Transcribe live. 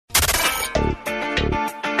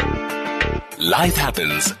Life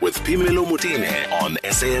Happens with Phemelo Motene on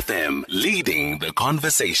SAFM, leading the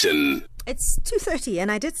conversation. It's 2:30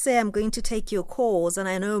 and I did say I'm going to take your calls, and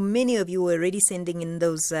I know many of you were already sending in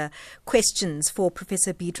those questions for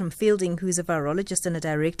Professor Burtram Fielding, who's a virologist and a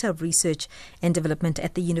director of research and development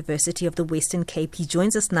at the University of the Western Cape. He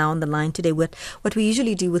joins us now on the line today. What we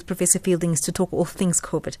usually do with Professor Fielding is to talk all things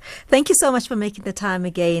COVID. Thank you so much for making the time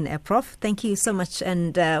again, Prof. Thank you so much,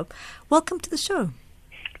 and welcome to the show.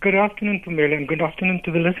 Good afternoon, Phemelo, and good afternoon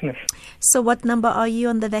to the listeners. So what number are you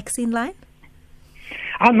on the vaccine line?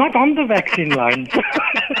 I'm not on the vaccine line.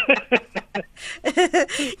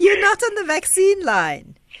 You're not on the vaccine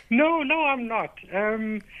line? No, I'm not.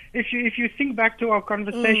 If you think back to our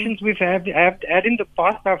conversations we've had in the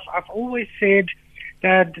past, I've always said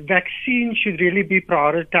that vaccine should really be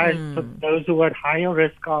prioritized for those who are at higher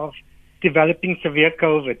risk of developing severe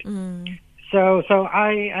COVID. So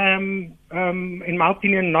I am, in my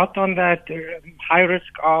opinion, not on that high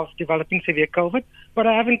risk of developing severe COVID, but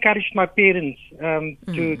I have encouraged my parents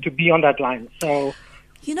to be on that line. So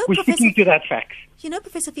we're sticking to that fact. You know,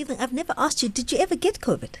 Professor Fielding, I've never asked you, did you ever get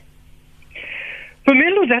COVID?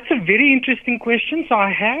 Phemelo, that's a very interesting question. So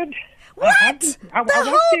I had. What? The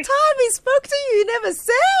whole time we spoke to you, you never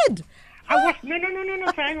said. No.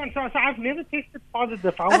 So hang on. So I've never tested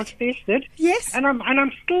positive. I was tested. Yes. And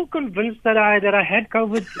I'm still convinced that I had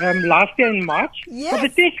COVID last year in March. Yes.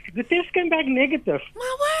 But the test came back negative.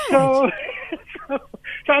 My word.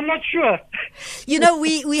 So I'm not sure. You know,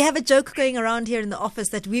 we have a joke going around here in the office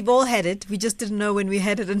that we've all had it. We just didn't know when we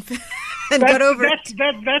had it and got over it.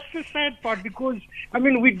 That's the sad part, because I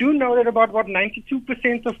mean we do know that about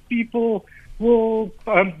 92% of people will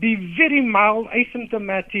be very mild,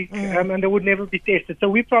 asymptomatic, and they would never be tested. So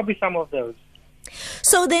we're probably some of those.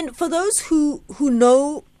 So then, for those who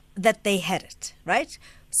know that they had it, right?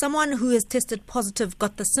 Someone who has tested positive,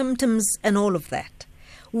 got the symptoms and all of that,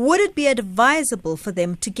 would it be advisable for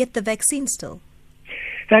them to get the vaccine still?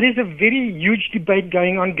 That is a very huge debate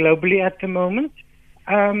going on globally at the moment.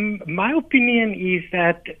 My opinion is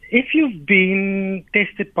that if you've been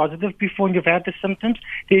tested positive before and you've had the symptoms,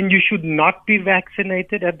 then you should not be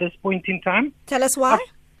vaccinated at this point in time. Tell us why.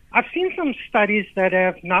 I've seen some studies that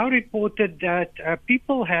have now reported that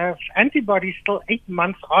people have antibodies still 8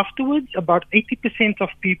 months afterwards, about 80% of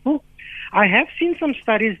people. I have seen some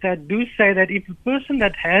studies that do say that if a person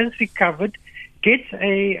that has recovered gets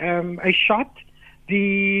a shot,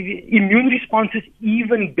 the immune response is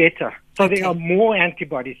even better. So there are more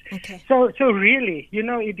antibodies. Okay. So really,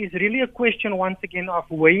 it is really a question once again of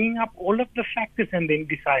weighing up all of the factors and then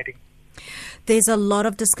deciding. There's a lot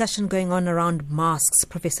of discussion going on around masks,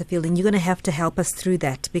 Professor Fielding. You're going to have to help us through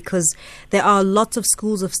that, because there are lots of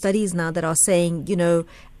schools of studies now that are saying, the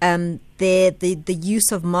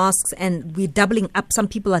use of masks, and we're doubling up. Some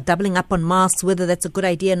people are doubling up on masks, whether that's a good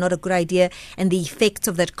idea, not a good idea, and the effects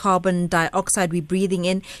of that carbon dioxide we're breathing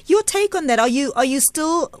in. Your take on that? Are you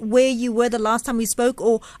still where you were the last time we spoke,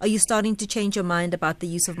 or are you starting to change your mind about the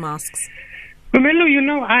use of masks? Phemelo,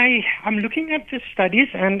 I'm looking at the studies,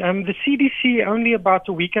 and the CDC only about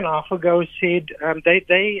a week and a half ago said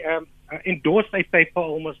they endorsed a paper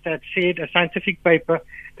almost that said, a scientific paper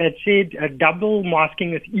that said double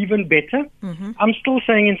masking is even better. I'm still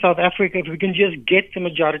saying in South Africa, if we can just get the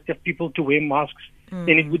majority of people to wear masks,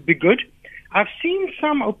 then it would be good. I've seen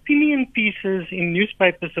some opinion pieces in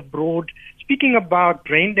newspapers abroad speaking about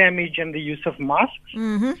brain damage and the use of masks.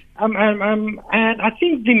 And I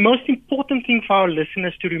think the most important thing for our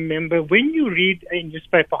listeners to remember, when you read a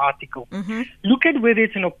newspaper article, look at whether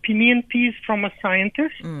it's an opinion piece from a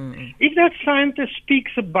scientist. If that scientist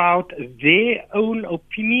speaks about their own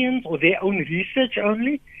opinions or their own research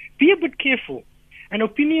only, be a bit careful. An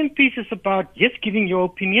opinion piece is about just giving your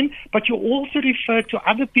opinion, but you also refer to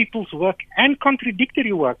other people's work and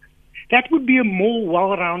contradictory work. That would be a more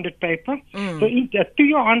well-rounded paper. So to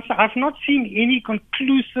your answer, I've not seen any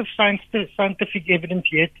conclusive scientific evidence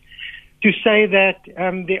yet to say that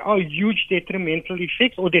there are huge detrimental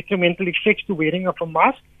effects to wearing of a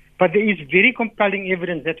mask, but there is very compelling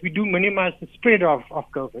evidence that we do minimize the spread of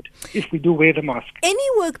COVID if we do wear the mask. Any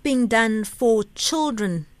work being done for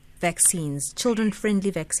children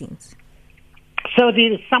children-friendly vaccines? So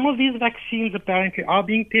some of these vaccines apparently are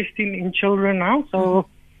being tested in children now. So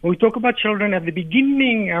when we talk about children, at the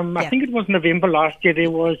beginning, I think it was November last year,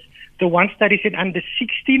 there was the one study said under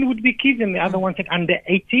 16 would be kids and the other one said under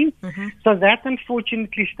 18. So that,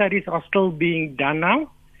 unfortunately, studies are still being done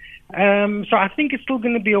now. So I think it's still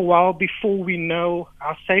going to be a while before we know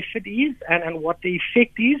how safe it is and what the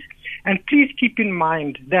effect is. And please keep in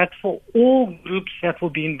mind that for all groups that will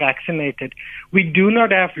be vaccinated, we do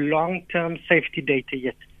not have long-term safety data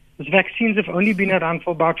yet. These vaccines have only been around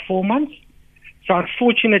for about 4 months. So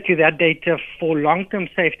unfortunately, that data for long-term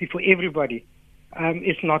safety for everybody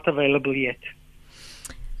is not available yet.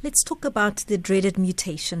 Let's talk about the dreaded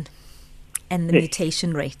mutation and the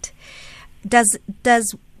mutation rate. Does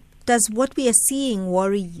what we are seeing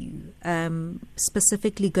worry you,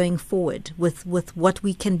 specifically going forward with what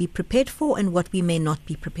we can be prepared for and what we may not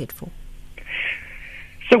be prepared for?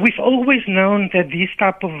 So we've always known that these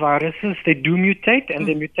type of viruses, they do mutate, and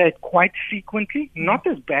they mutate quite frequently, not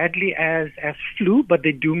as badly as flu, but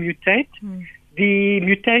they do mutate. The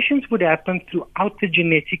mutations would happen throughout the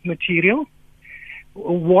genetic material.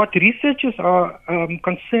 What researchers are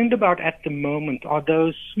concerned about at the moment are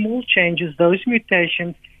those small changes, those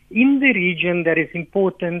mutations in the region that is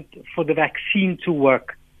important for the vaccine to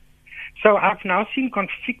work. So I've now seen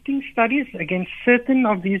conflicting studies against certain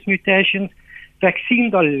of these mutations.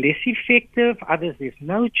 Vaccines are less effective, others there's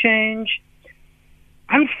no change.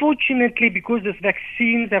 Unfortunately, because these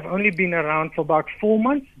vaccines have only been around for about 4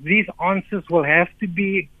 months, these questions will have to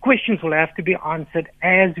be answered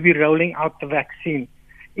as we're rolling out the vaccine.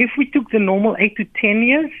 If we took the normal 8 to 10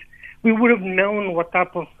 years, we would have known what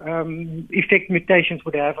type of effect mutations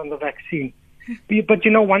would have on the vaccine. But,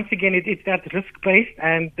 once again, it's that risk-based,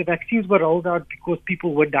 and the vaccines were rolled out because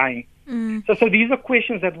people were dying. So these are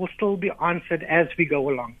questions that will still be answered as we go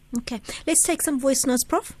along. Okay. Let's take some voice notes,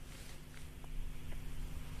 Prof.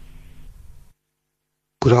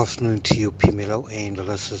 Good afternoon to you, Pimelo and the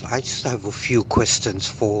listeners. I just have a few questions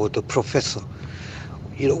for the professor.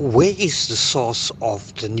 Where is the source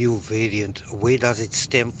of the new variant? Where does it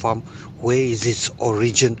stem from? Where is its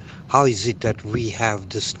origin? How is it that we have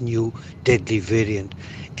this new deadly variant?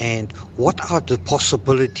 And what are the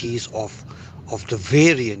possibilities of the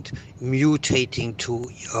variant mutating to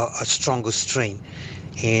a stronger strain?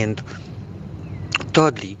 And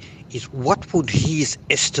thirdly, what would his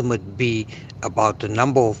estimate be about the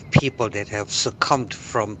number of people that have succumbed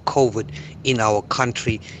from COVID in our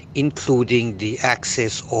country, including the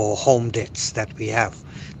access or home deaths that we have?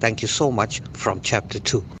 Thank you so much from Chapter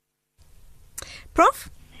 2. Prof?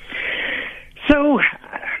 So,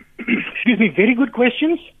 excuse me, very good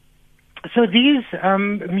questions. So these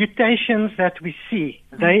mutations that we see,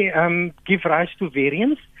 they give rise to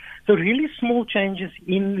variants. So really small changes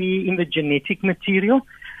in the genetic material.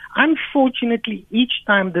 Unfortunately, each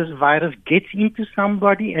time this virus gets into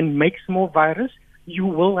somebody and makes more virus, you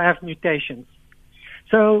will have mutations.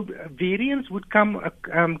 So variants would come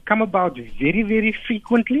about very, very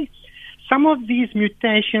frequently. Some of these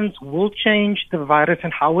mutations will change the virus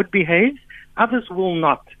and how it behaves. Others will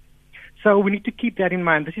not. So we need to keep that in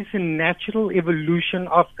mind. This is a natural evolution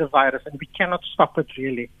of the virus, and we cannot stop it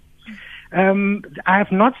really. I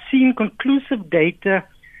have not seen conclusive data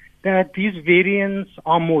that these variants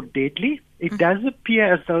are more deadly. It does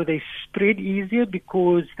appear as though they spread easier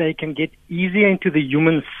because they can get easier into the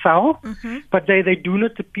human cell, but they do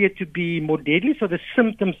not appear to be more deadly, so the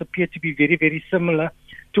symptoms appear to be very, very similar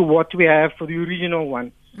to what we have for the original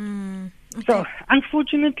one. Okay. So,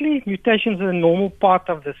 unfortunately, mutations are a normal part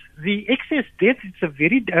of this. The excess death, it's a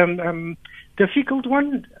very difficult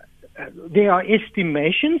one. There are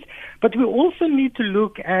estimations, but we also need to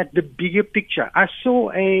look at the bigger picture. I saw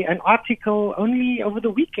an article only over the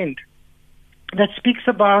weekend that speaks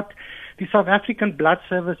about the South African Blood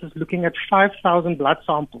Services looking at 5,000 blood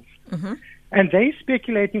samples. And they're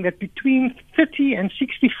speculating that between 30 and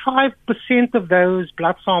 65% of those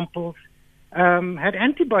blood samples had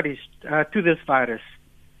antibodies to this virus.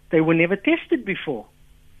 They were never tested before.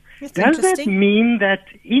 Does that mean that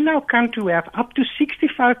in our country we have up to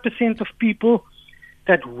 65% of people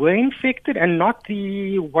that were infected and not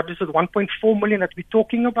the, 1.4 million that we're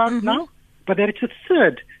talking about now, but that it's a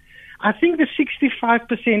third? I think the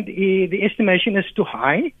 65%, the estimation is too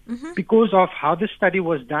high because of how the study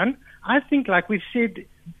was done. I think, like we've said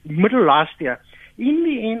middle last year, in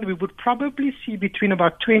the end we would probably see between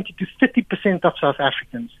about 20 to 30% of South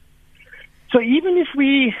Africans. So even if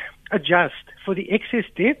we adjust for the excess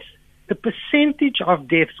deaths, the percentage of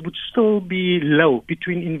deaths would still be low,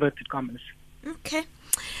 between inverted commas. Okay.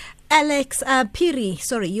 Alex, Piri,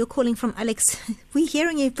 sorry, you're calling from Alex. We're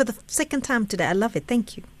hearing you for the second time today. I love it.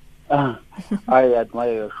 Thank you. I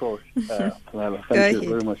admire your show, Pamela. Thank you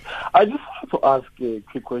very much. I just want to ask a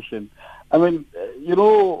quick question. I mean,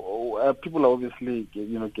 people are obviously,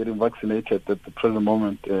 getting vaccinated at the present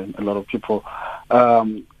moment, and a lot of people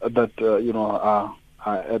that,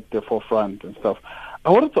 are at the forefront and stuff. I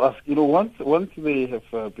wanted to ask, once they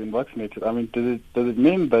have been vaccinated, I mean, does it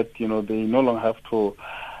mean that, they no longer have to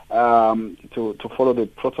follow the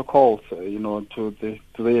protocols? Do they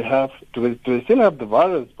still have the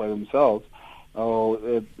virus by themselves?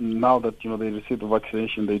 now that they receive the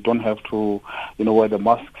vaccination, they don't have to wear the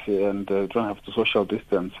masks and don't have to social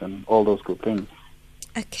distance and all those good things.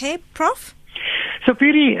 Okay, Prof. So,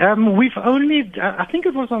 Piri, we've only, I think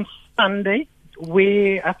it was on Sunday,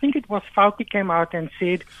 where I think it was Fauci came out and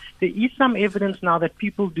said there is some evidence now that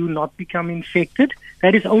people do not become infected.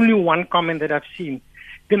 That is only one comment that I've seen.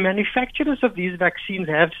 The manufacturers of these vaccines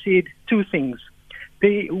have said two things.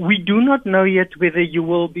 We do not know yet whether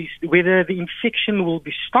the infection will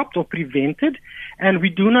be stopped or prevented, and we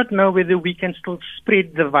do not know whether we can still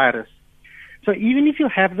spread the virus. So even if you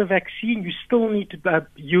have the vaccine, you still need to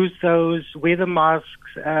use those, wear the masks,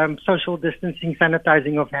 social distancing,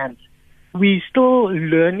 sanitizing of hands. We're still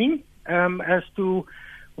learning as to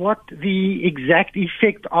what the exact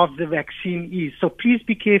effect of the vaccine is. So please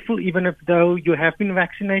be careful, even though you have been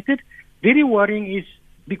vaccinated. Very worrying is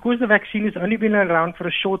because the vaccine has only been around for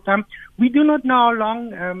a short time, we do not know how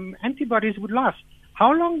long antibodies would last.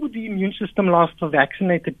 How long would the immune system last for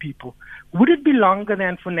vaccinated people? Would it be longer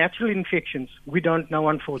than for natural infections? We don't know,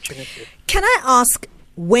 unfortunately. Can I ask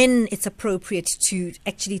when it's appropriate to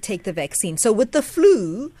actually take the vaccine? So with the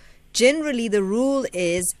flu, generally the rule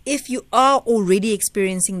is if you are already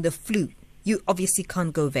experiencing the flu, you obviously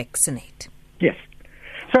can't go vaccinate. Yes.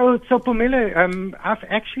 So Pamela, I've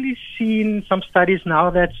actually seen some studies now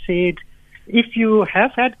that said if you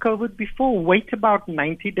have had COVID before, wait about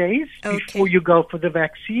 90 days before you go for the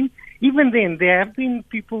vaccine. Even then, there have been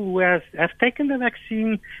people who have taken the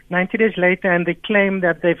vaccine 90 days later and they claim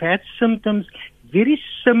that they've had symptoms very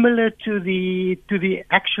similar to the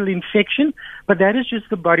actual infection, but that is just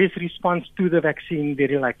the body's response to the vaccine,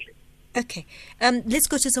 very likely. Okay. Let's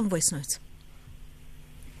go to some voice notes.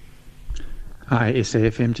 Hi,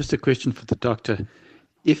 SAFM. Just a question for the doctor.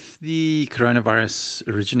 If the coronavirus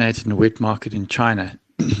originated in a wet market in China,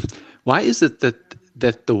 why is it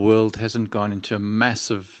that the world hasn't gone into a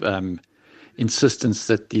massive insistence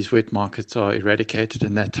that these wet markets are eradicated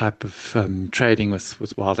and that type of trading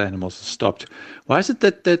with wild animals is stopped? Why is it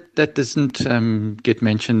that doesn't get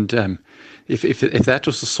mentioned? If that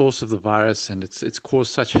was the source of the virus and it's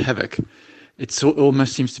caused such havoc, it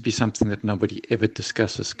almost seems to be something that nobody ever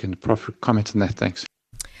discusses. Can the Prof comment on that? Thanks.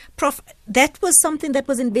 Prof, that was something that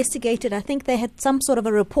was investigated. I think they had some sort of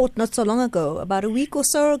a report not so long ago, about a week or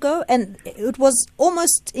so ago, and it was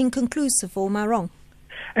almost inconclusive, or am I wrong?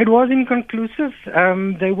 It was inconclusive.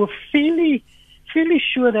 They were fairly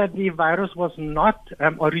sure that the virus was not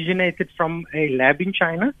originated from a lab in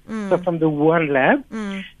China, so from the Wuhan lab.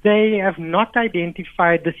 They have not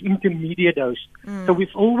identified this intermediate dose. So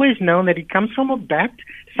we've always known that it comes from a bat,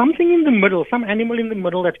 something in the middle, some animal in the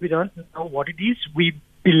middle that we don't know what it is. We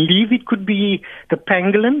believe it could be the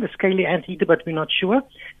pangolin, the scaly anteater, but we're not sure.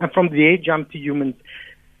 And from there, jump to humans.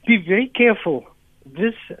 Be very careful.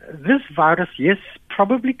 This virus, yes,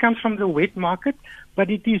 probably comes from the wet market,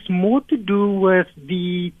 but it is more to do with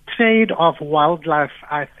the trade of wildlife,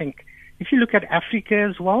 I think. If you look at Africa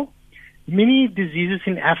as well, many diseases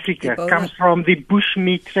in Africa come from the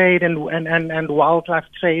bushmeat trade and wildlife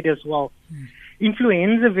trade as well.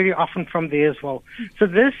 Influenza very often from there as well. So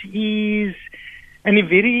this is a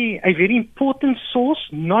very important source,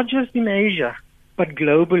 not just in Asia, but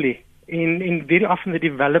globally, in very often the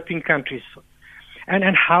developing countries.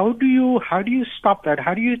 And how do you stop that?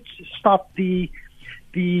 How do you stop the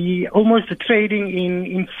almost the trading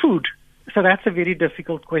in food? So that's a very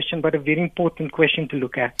difficult question, but a very important question to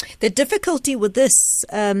look at. The difficulty with this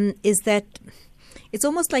is that it's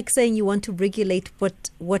almost like saying you want to regulate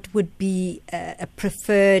what would be a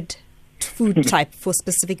preferred food type for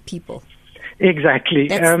specific people. Exactly.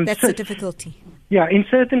 That's the difficulty. Yeah, in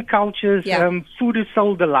certain cultures, food is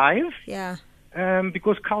sold alive. Yeah.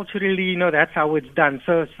 Because culturally, that's how it's done.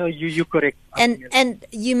 So you're correct. And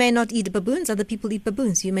you may not eat baboons, other people eat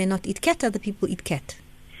baboons. You may not eat cat, other people eat cat.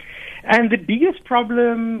 And the biggest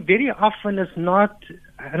problem very often is not,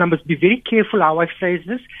 and I must be very careful how I phrase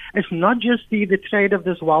this, it's not just the trade of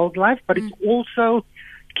this wildlife, but it's also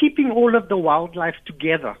keeping all of the wildlife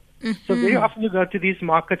together. So very often you go to these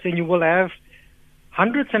markets and you will have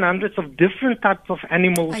hundreds and hundreds of different types of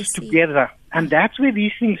animals together. And that's where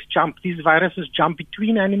these things jump. These viruses jump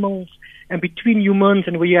between animals and between humans,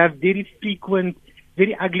 and where you have very frequent,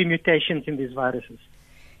 very ugly mutations in these viruses.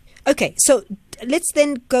 Okay, so let's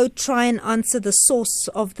then go try and answer the source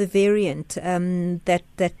of the variant that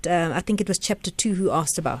I think it was Chapter 2 who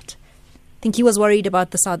asked about. I think he was worried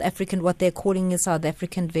about the South African, what they're calling a South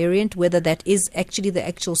African variant, whether that is actually the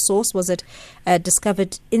actual source. Was it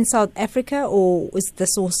discovered in South Africa, or is the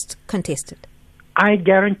source contested? I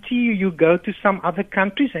guarantee you go to some other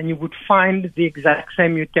countries and you would find the exact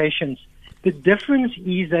same mutations. The difference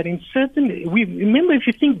is that in remember, if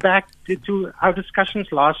you think back to our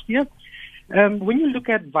discussions last year, when you look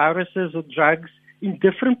at viruses or drugs in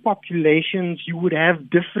different populations, you would have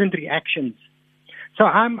different reactions. So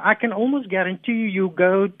I can almost guarantee you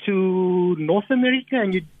go to North America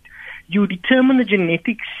and you determine the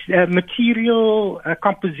genetics material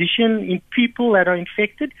composition in people that are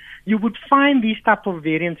infected, you would find these type of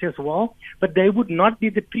variants as well, but they would not be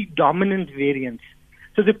the predominant variants.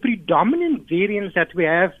 So the predominant variants that we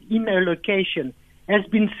have in a location has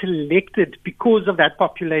been selected because of that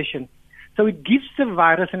population. So it gives the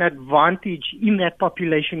virus an advantage in that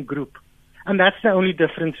population group. And that's the only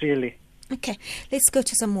difference, really. Okay, let's go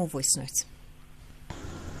to some more voice notes.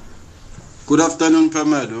 Good afternoon,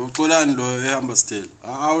 Pamelo.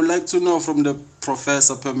 I would like to know from the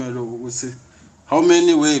Professor Pamelo, how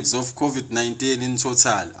many waves of COVID-19 in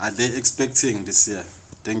total are they expecting this year?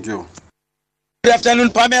 Thank you. Good afternoon,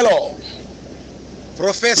 Pamelo,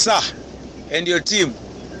 Professor, and your team.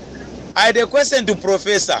 I had a question to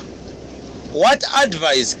Professor. What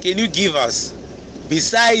advice can you give us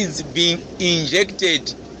besides being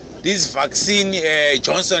injected this vaccine,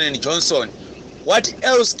 Johnson & Johnson? What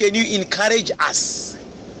else can you encourage us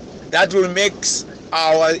that will make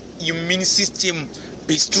our immune system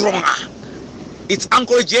be stronger? It's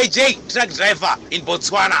Uncle JJ, truck driver in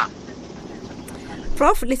Botswana.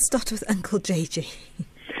 Prof, let's start with Uncle JJ.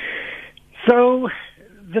 So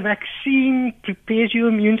the vaccine prepares your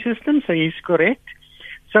immune system, so he's correct.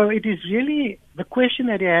 So it is really, the question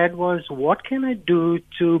that he had was, what can I do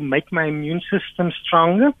to make my immune system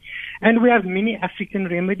stronger? And we have many African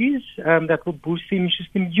remedies that will boost the immune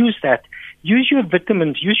system. Use that. Use your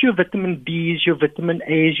vitamins. Use your vitamin Ds, your vitamin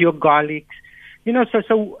As, your garlics. You know,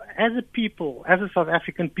 so as a people, as a South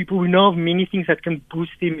African people, we know of many things that can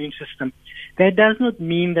boost the immune system. That does not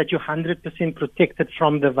mean that you're 100% protected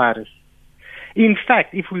from the virus. In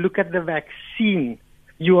fact, if we look at the vaccine,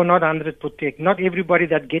 you are not 100% protected. Not everybody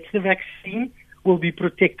that gets the vaccine will be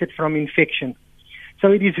protected from infection.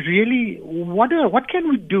 So it is really, what can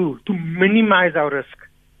we do to minimize our risk?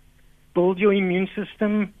 Build your immune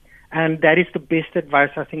system, and that is the best advice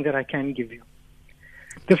I think that I can give you.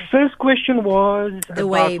 The first question was the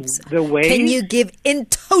about waves. The waves. Can you give in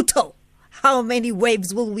total how many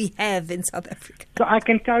waves will we have in South Africa? So I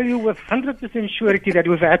can tell you with 100% surety that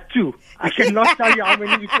we've had 2. I cannot tell you how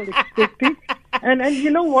many people expecting. And you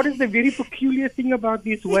know what is the very peculiar thing about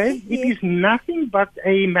this wave? It is nothing but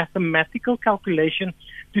a mathematical calculation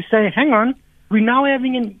to say, hang on, we're now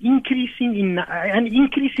having an increase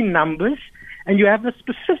in numbers, and you have a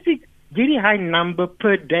specific very high number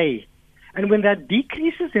per day. And when that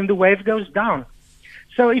decreases, then the wave goes down.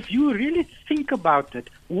 So if you really think about it,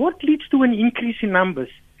 what leads to an increase in numbers?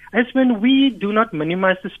 As when we do not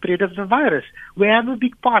minimize the spread of the virus. We have a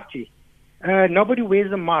big party. Nobody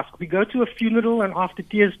wears a mask. We go to a funeral and after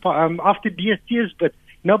tears, but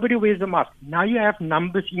nobody wears a mask. Now you have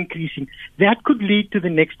numbers increasing. That could lead to the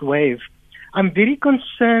next wave. I'm very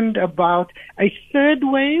concerned about a third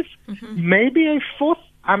wave, maybe a fourth.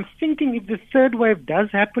 I'm thinking if the third wave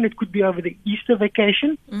does happen, it could be over the Easter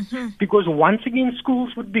vacation, because once again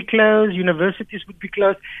schools would be closed, universities would be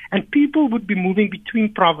closed, and people would be moving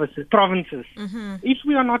between provinces. If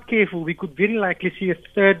we are not careful, we could very likely see a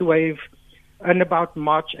third wave in about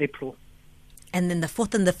March, April. And then the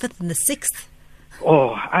 4th and the 5th and the 6th?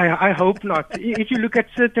 Oh, I hope not. If you look at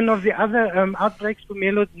certain of the other outbreaks,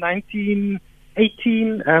 Pamelo,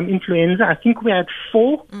 1918 influenza, I think we had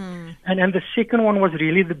 4, and the second one was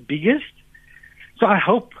really the biggest. So I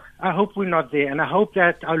hope we're not there, and I hope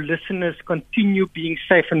that our listeners continue being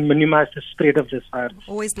safe and minimize the spread of this virus.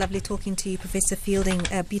 Always lovely talking to you, Professor Fielding,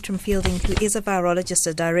 Burtram Fielding, who is a virologist,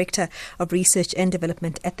 a director of research and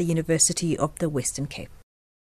development at the University of the Western Cape.